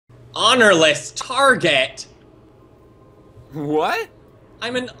Honorless target! What?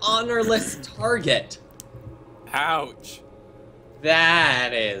 I'm an honorless target. Ouch.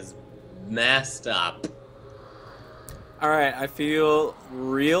 That is messed up. Alright, I feel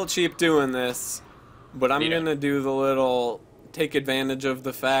real cheap doing this, but I'm gonna do the little take advantage of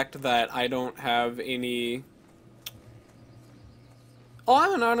the fact that I don't have any... Oh,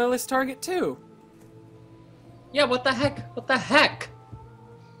 I'm an honorless target too. Yeah, what the heck? What the heck?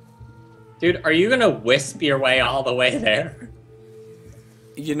 Dude, are you gonna wisp your way all the way there?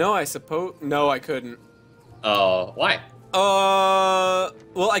 You know, I suppose... No, I couldn't. Oh, why?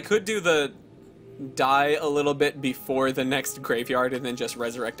 Well, I could do the die a little bit before the next graveyard and then just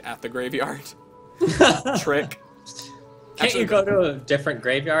resurrect at the graveyard trick. Can't you go to a different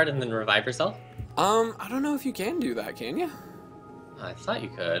graveyard and then revive yourself? I don't know if you can do that, can you? I thought you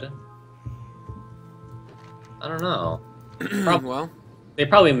could. I don't know. Well, they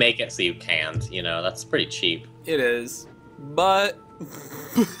probably make it so you can't, you know, that's pretty cheap. it is. But...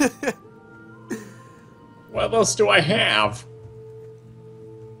 What else do I have?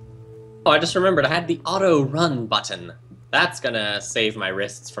 Oh, I just remembered I had the auto run button. That's gonna save my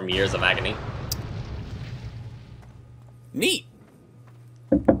wrists from years of agony. Neat.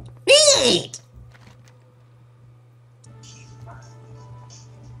 Neat!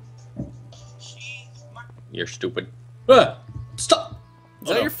 You're stupid. Stop! Is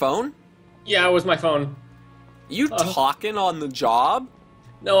that your phone? Yeah, it was my phone. You talking on the job?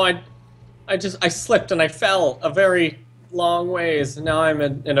 No, I slipped and I fell a very long ways. Now I'm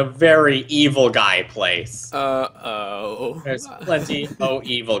in a very evil guy place. Uh-oh. There's plenty of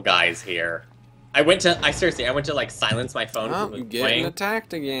evil guys here. I seriously, I went to like silence my phone Oh, from you're playing, getting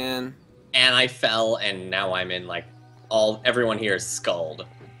attacked again. and I fell, and now I'm in like everyone here is skulled.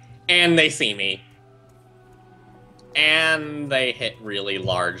 And they see me. And they hit really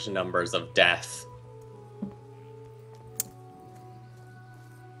large numbers of death.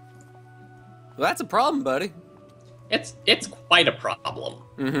 Well, that's a problem, buddy. It's quite a problem.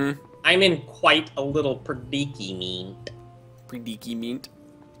 Mm-hmm. I'm in quite a little predicament. Predicament.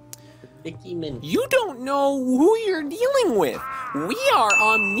 Predicament. You don't know who you're dealing with. We are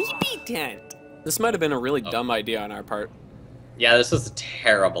omnipotent. This might have been a really dumb idea on our part. Yeah, this was a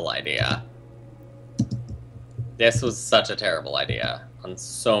terrible idea. This was such a terrible idea on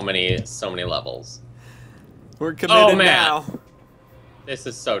so many levels. We're committed man. now. This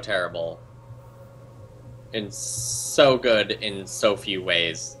is so terrible. And so good in so few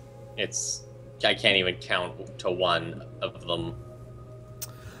ways. I can't even count to one of them.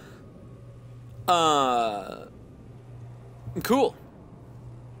 Cool.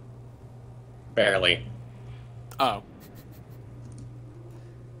 Barely. Oh.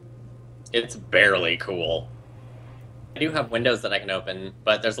 It's barely cool. I do have windows that I can open,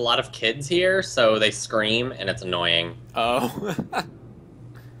 but there's a lot of kids here, so they scream, and it's annoying. Oh.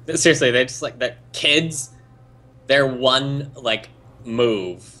 Seriously, they just like that kids, their one like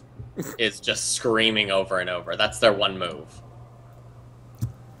move is just screaming over and over. That's their one move.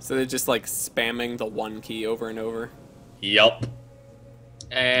 So they're just like spamming the one key over and over. Yup.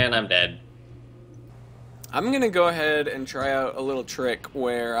 And I'm dead. I'm gonna go ahead and try out a little trick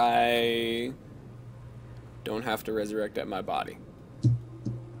where I don't have to resurrect at my body.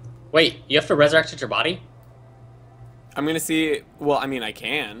 Wait, you have to resurrect at your body? I'm gonna see. Well, I mean, I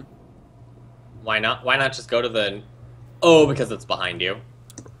can. Why not? Why not just go to the... Oh, because it's behind you.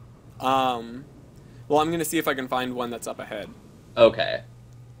 Well, I'm gonna see if I can find one that's up ahead Okay.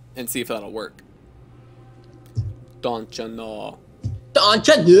 and see if that'll work. Don't you know? Don't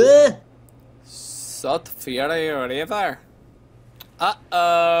you know? Sut Fury River.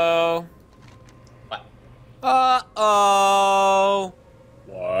 Uh-oh. What? Uh-oh.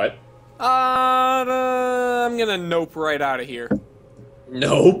 What? I'm gonna nope right out of here.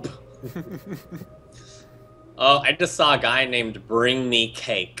 Nope. Oh, I just saw a guy named Bring Me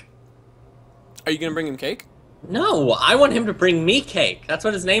Cake. Are you gonna bring him cake? No, I want him to bring me cake. That's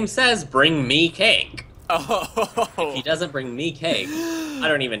what his name says, Bring Me Cake. Oh. If he doesn't bring me cake, I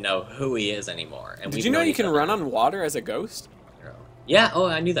don't even know who he is anymore. And Did you know you can run on water as a ghost? Yeah, oh,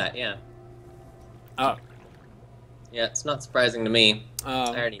 I knew that, yeah. Oh. Yeah, it's not surprising to me. I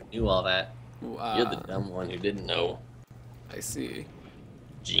Oh. already knew all that. You're the dumb one who didn't know. I see.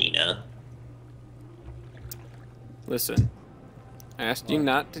 Gina. Listen. I asked you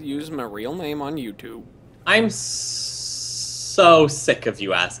not to use my real name on YouTube. I'm so sick of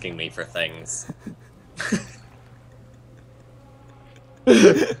you asking me for things.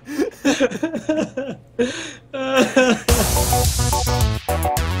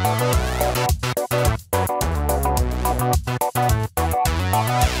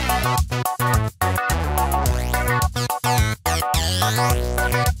 Oh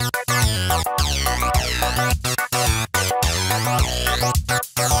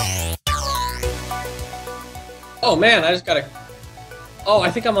man, I just gotta... Oh, I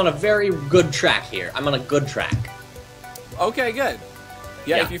think I'm on a very good track here. I'm on a good track. Okay, good.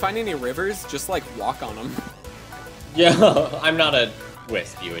 Yeah, Yeah. if you find any rivers, just like walk on them. Yeah, I'm not a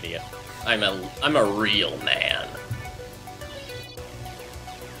wisp, you idiot. I'm a real man.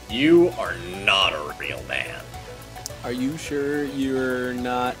 You are not a real man. Are you sure you're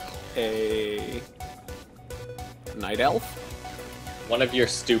not a night elf? One of your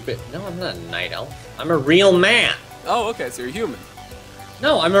stupid... No, I'm not a night elf. I'm a real man. Oh, okay, so you're human.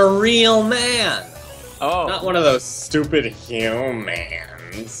 No, I'm a real man. Oh. Not one of those stupid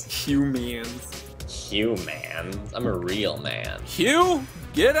humans. Humans. Humans. I'm a real man. Hugh,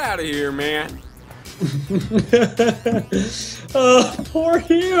 get out of here, man. Oh, poor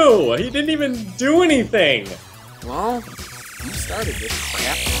Hugh. He didn't even do anything. Well, you started this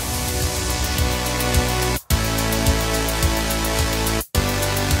crap.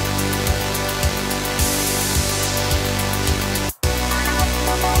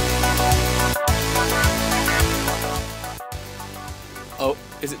 Oh,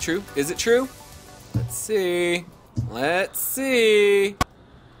 is it true? Is it true? Let's see. Let's see.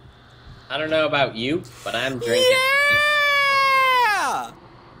 I don't know about you, but I'm drinking. Yeah!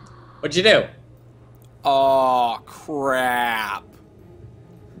 What'd you do? Oh, crap.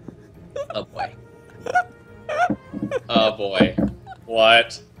 Oh boy. Oh boy.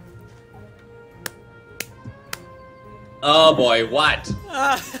 What? Oh boy, what?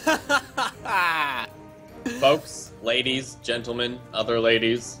 Folks, ladies, gentlemen, other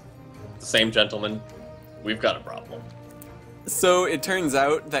ladies, the same gentleman, we've got a problem. So it turns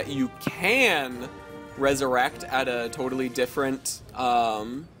out that you can resurrect at a totally different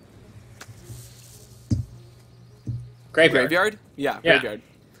graveyard? Yeah, graveyard.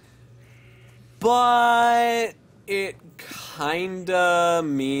 But it kinda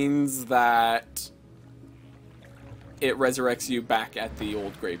means that it resurrects you back at the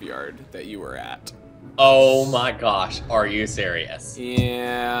old graveyard that you were at. Oh my gosh, are you serious?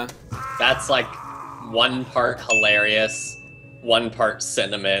 Yeah. That's like one part hilarious, one part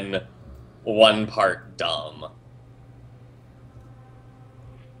cinnamon, one part dumb.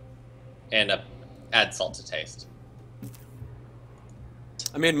 And add salt to taste.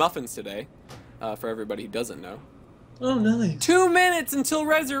 I made muffins today, for everybody who doesn't know. Oh, nice. 2 minutes until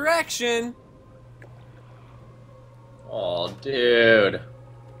resurrection! Oh, dude.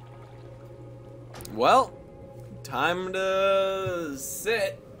 Well, time to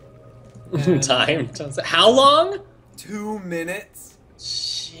sit. Time to... How long? 2 minutes.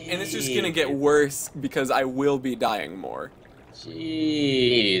 Jeez. And it's just gonna get worse because I will be dying more.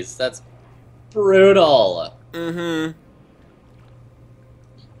 Jeez, that's brutal. Mm-hmm.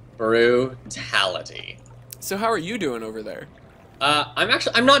 Brutality. So how are you doing over there?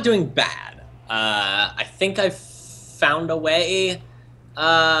 I'm not doing bad. I think I've found a way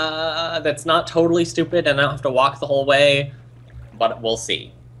that's not totally stupid and I don't have to walk the whole way, but we'll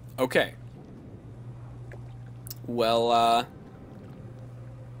see. Okay. Well,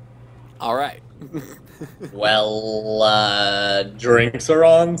 alright. Well, drinks are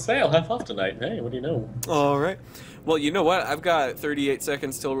on sale half off tonight. Hey, what do you know? Alright. Well, you know what? I've got 38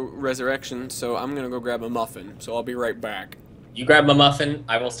 seconds till resurrection, so I'm gonna go grab a muffin, so I'll be right back. You grab a muffin,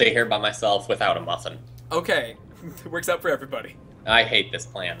 I will stay here by myself without a muffin. Okay. It works out for everybody. I hate this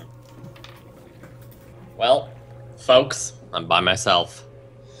plan. Well, folks, I'm by myself.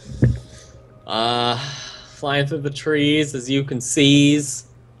 Flying through the trees, as you can see.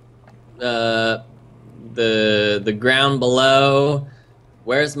 The ground below.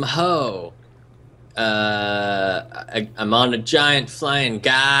 Where's my hoe? I'm on a giant flying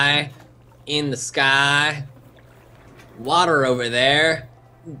guy in the sky. Water over there.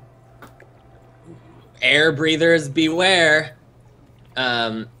 Air breathers beware.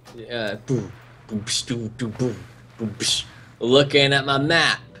 Looking at my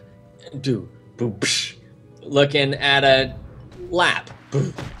map. Looking at a lap.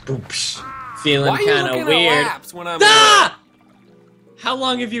 Feeling kind of weird. Laps when I'm Ah! How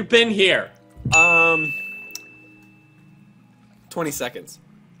long have you been here? 20 seconds.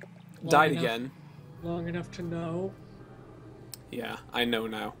 Long Died enough. again. Long enough to know. Yeah, I know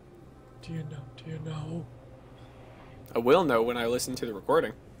now. Do you know? Do you know? I will know when I listen to the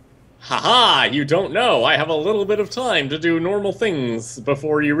recording. Haha, you don't know. I have a little bit of time to do normal things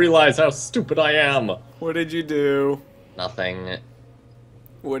before you realize how stupid I am. What did you do? Nothing.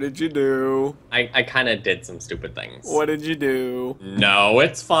 What did you do? I kind of did some stupid things. What did you do? No,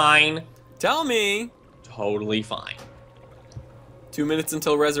 it's fine. Tell me. Totally fine. 2 minutes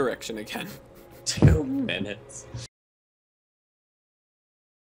until resurrection again. 2 minutes.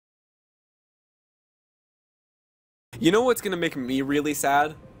 You know what's gonna make me really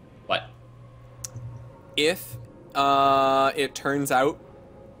sad? What? If it turns out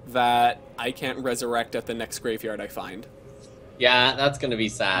that I can't resurrect at the next graveyard I find. Yeah, that's gonna be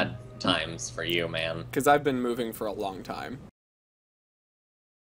sad times for you, man. Because I've been moving for a long time.